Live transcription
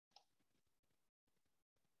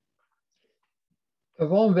A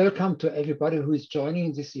warm welcome to everybody who is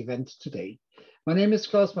joining this event today. My name is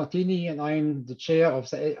Klaus Martiny, and I'm the chair of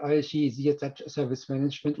the ISG ZSM Service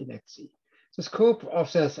Management in ETSI. The scope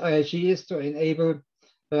of this ISG is to enable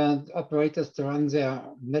operators to run their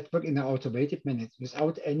network in an automated manner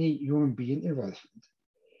without any human being involvement.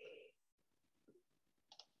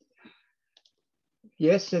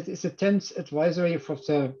 Yes, that is the 10th advisory for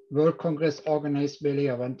the World Congress organized by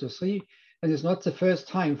Layer 1 to 3, and it's not the first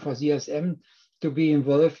time for ZSM to be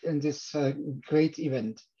involved in this great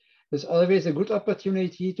event. There's always a good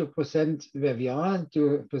opportunity to present where we are,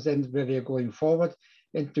 to present where we are going forward,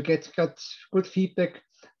 and to get good feedback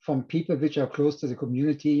from people which are close to the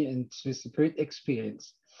community and with great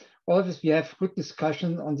experience. Always we have good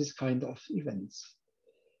discussion on this kind of events.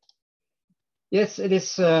 Yes, it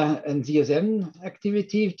is a ZSM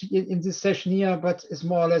activity in this session here, but it's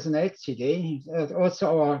more or less an ETSI day.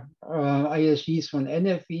 Also our ISGs from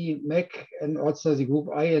NFV, MEC, and also the group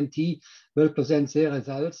INT will present their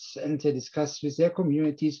results and they discuss with their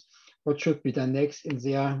communities what should be done next in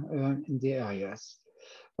their areas.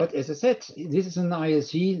 But as I said, this is an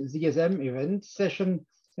ISG ZSM event session,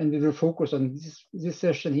 and we will focus on this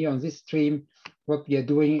session here on this stream, what we are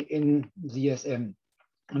doing in ZSM.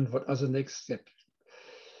 And what are the next steps?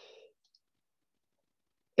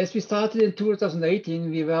 As we started in 2018,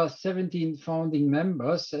 we were 17 founding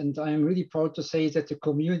members, and I'm really proud to say that the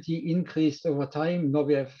community increased over time. Now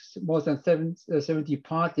we have more than 70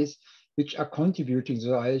 parties which are contributing to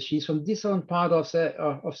the ISGs from different part of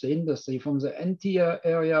the industry, from the NT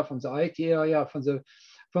area, from the IT area,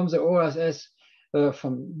 from the OSS,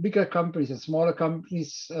 from bigger companies and smaller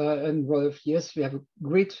companies involved. Yes, we have a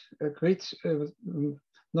great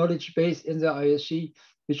knowledge base in the ISG,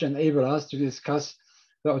 which enable us to discuss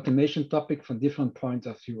the automation topic from different points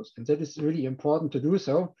of view. And that is really important to do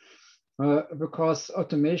so, because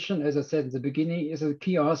automation, as I said in the beginning, is a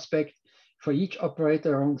key aspect for each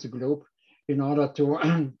operator around the globe in order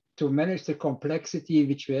to manage the complexity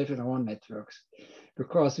which we have in our networks.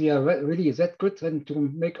 Because we are really that good and to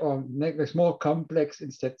make it more complex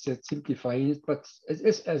instead of simplifying it, but it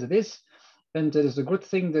is as it is. And it is a good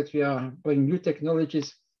thing that we are bringing new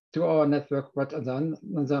technologies to our network, but on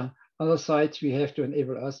the other side, we have to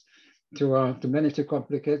enable us to manage the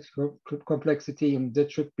complexity, and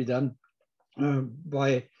that should be done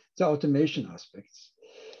by the automation aspects.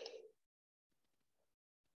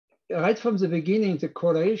 Right from the beginning, the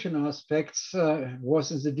correlation aspects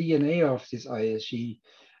was in the DNA of this ISG.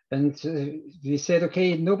 And we said,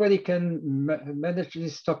 okay, nobody can manage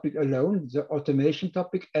this topic alone, the automation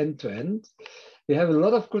topic end to end. We have a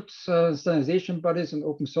lot of good standardization bodies and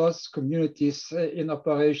open source communities in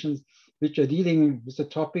operations, which are dealing with the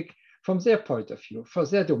topic from their point of view, for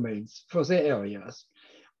their domains, for their areas.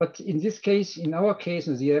 But in this case, in our case,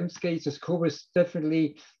 in the ZM's case, the scope is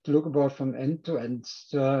definitely to look about from end to end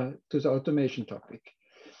to the automation topic.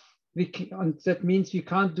 And that means we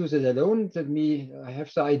can't do that alone. That we have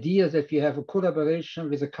the idea that we have a collaboration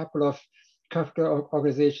with a couple of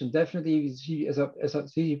organizations. Definitely we see as a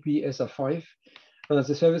CDP as a 5.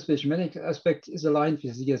 The service-based management aspect is aligned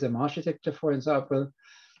with the ZSM architecture, for example.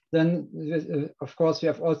 Then, of course, we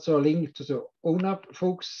have also a link to the ONAP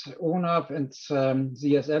folks, ONAP and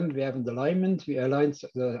ZSM. We have an alignment. We aligned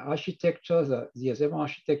the architecture, the ZSM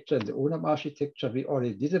architecture and the ONAP architecture. We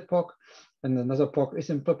already did a POC, and another POC is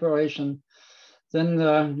in preparation. Then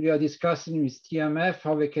we are discussing with TMF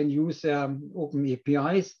how we can use open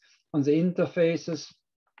APIs on the interfaces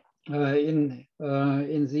in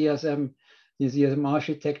ZSM, the ZSM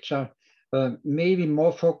architecture. Maybe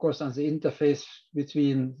more focused on the interface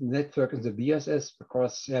between the network and the BSS,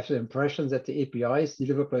 because you have the impression that the APIs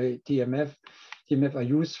delivered by TMF are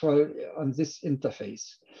useful on this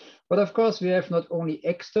interface. But of course, we have not only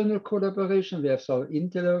external collaboration, we have some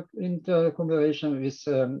internal collaboration with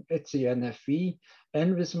ETSI NFV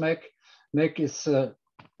and with MEC. MEC is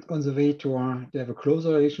on the way to have a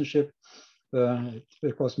closer relationship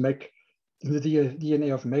because MEC, the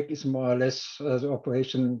DNA of MEC is more or less the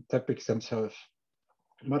operation topics themselves,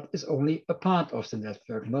 but it's only a part of the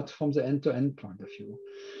network, not from the end-to-end point of view.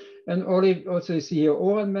 And also you see here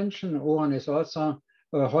Oran mentioned. Oran is also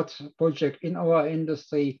a hot project in our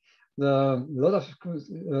industry. A lot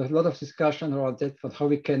of discussion around that, but how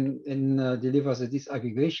we can deliver the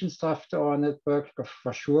disaggregation stuff to our network.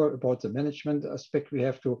 For sure, about the management aspect, we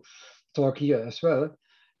have to talk here as well.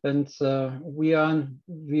 And we are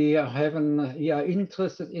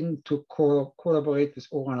interested in to collaborate with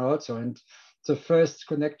Oran also. And the first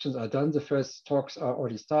connections are done. The first talks are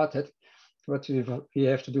already started, but we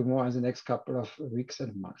have to do more in the next couple of weeks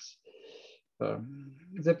and months.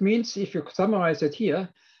 That means, if you summarize it here,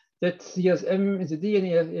 that ZSM is the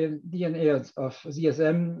DNA of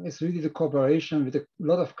ZSM is really the cooperation with a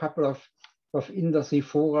lot of couple of industry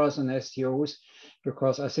forums and STOs,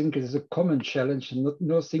 because I think it is a common challenge.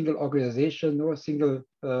 No single organization, no single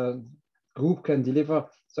group can deliver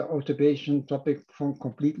the automation topic from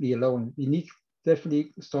completely alone. We need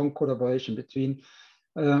definitely strong collaboration between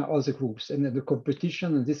all the groups, and the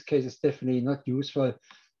competition in this case is definitely not useful.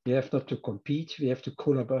 We have not to compete, we have to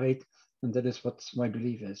collaborate, and that is what my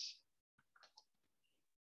belief is.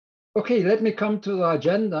 Okay, let me come to the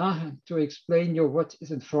agenda to explain you what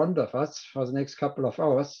is in front of us for the next couple of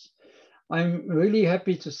hours. I'm really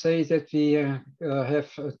happy to say that we have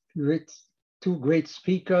two great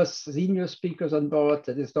speakers, senior speakers on board.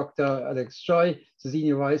 That is Dr. Alex Choi, the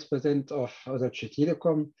Senior Vice President of Deutsche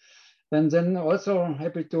Telekom. And then also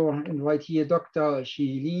happy to invite here Dr.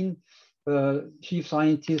 Xi Lin, Chief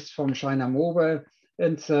Scientist from China Mobile,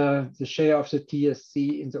 and the chair of the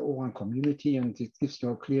TSC in the O-RAN community. And it gives you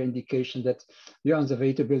a clear indication that we are on the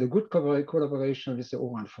way to build a good collaboration with the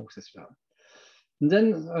O-RAN folks as well. And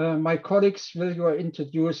then my colleagues will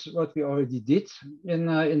introduce what we already did in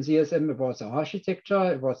ZSM about the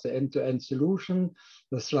architecture, about the end-to-end solution.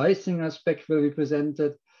 The slicing aspect will be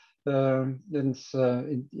presented. And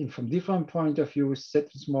from different point of views, that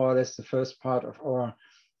is more or less the first part of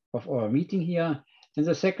our meeting here. In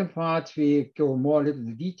the second part, we go more into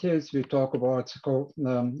the details. We talk about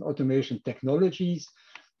automation technologies.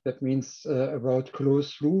 That means about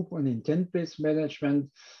closed loop and intent-based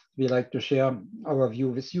management. We like to share our view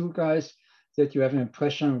with you guys, that you have an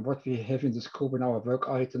impression of what we have in the scope in our work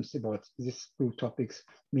items about these two topics,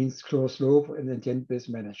 means closed loop and intent-based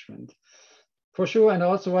management. For sure, and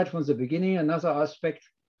also right from the beginning, another aspect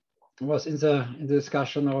was in the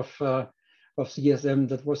discussion of ZSM,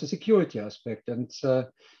 that was the security aspect. And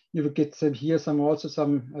you will get here some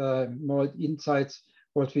more insights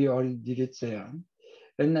what we already did there.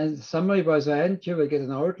 And in summary, by the end, you will get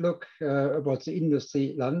an outlook about the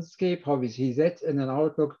industry landscape, how we see that, and an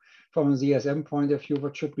outlook from a ZSM point of view,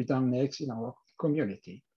 what should be done next in our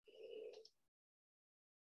community.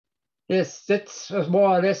 Yes, that's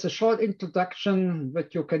more or less a short introduction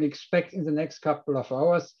that you can expect in the next couple of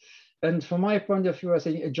hours. And from my point of view, I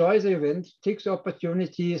think enjoy the event, take the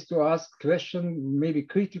opportunities to ask questions, maybe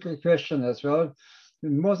critical questions as well.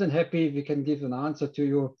 I'm more than happy we can give an answer to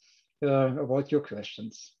you about your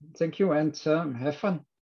questions. Thank you, and have fun.